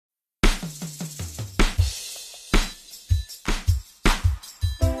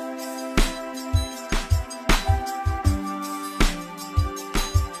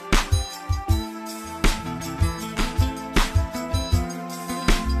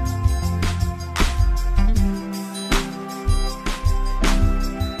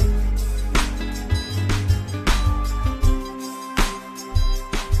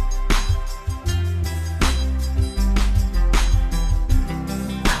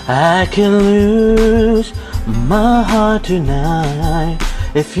I can lose my heart tonight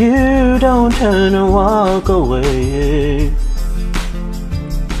if you don't turn and walk away.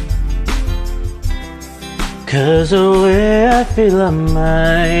 'Cause the way I feel I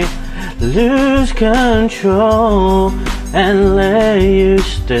might lose control and let you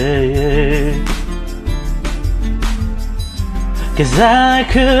stay. 'Cause I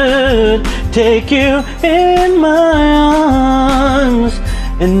could take you in my arms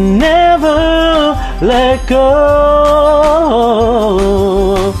and never let go.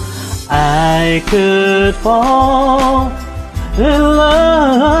 I could fall in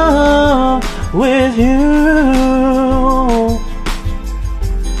love with you.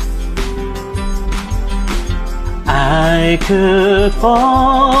 I could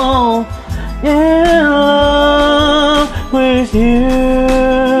fall in love with you,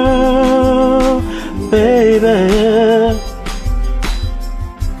 baby.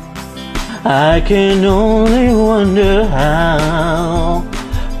 I can only wonder how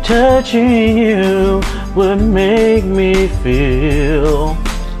touching you would make me feel.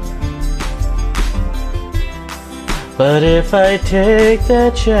 But if I take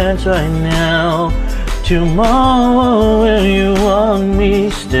that chance right now, tomorrow will you want me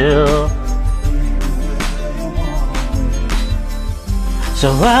still? So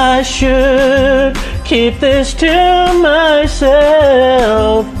I should keep this to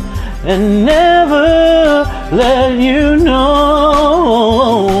myself and never let you know.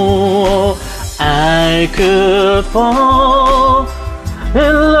 I could fall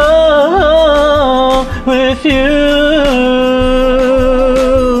in love with you.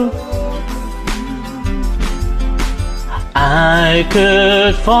 I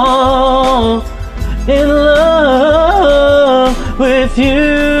could fall in love with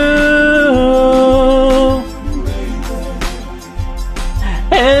you.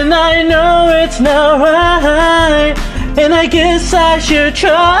 And I know it's not right, and I guess I should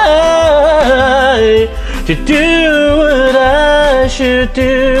try to do what I should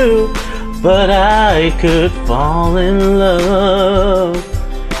do, but I could fall in love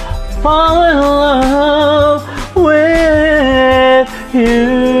with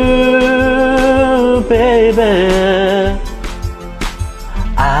you, baby.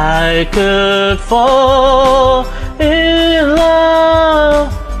 I could fall in love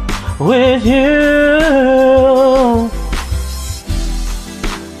with you.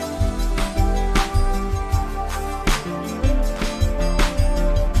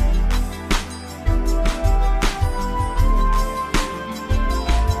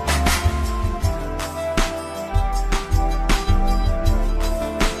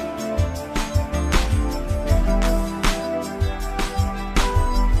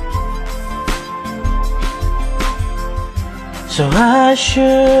 So I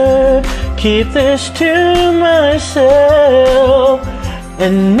should keep this to myself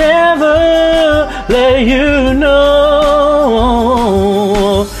and never let you know.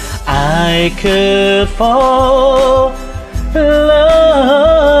 I could fall in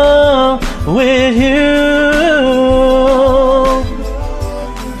love with you.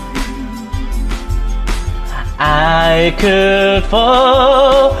 I could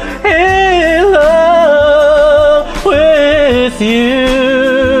fall in love with you,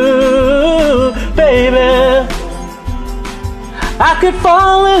 baby. I could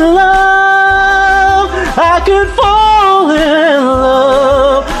fall in love, I could fall in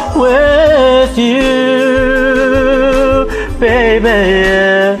love with you,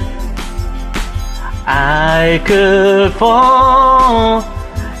 baby. I could fall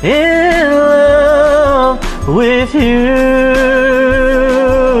in love with you.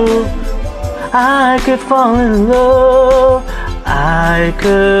 I could fall in love, I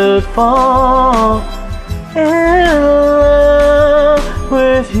could fall in love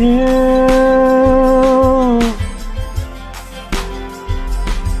with you.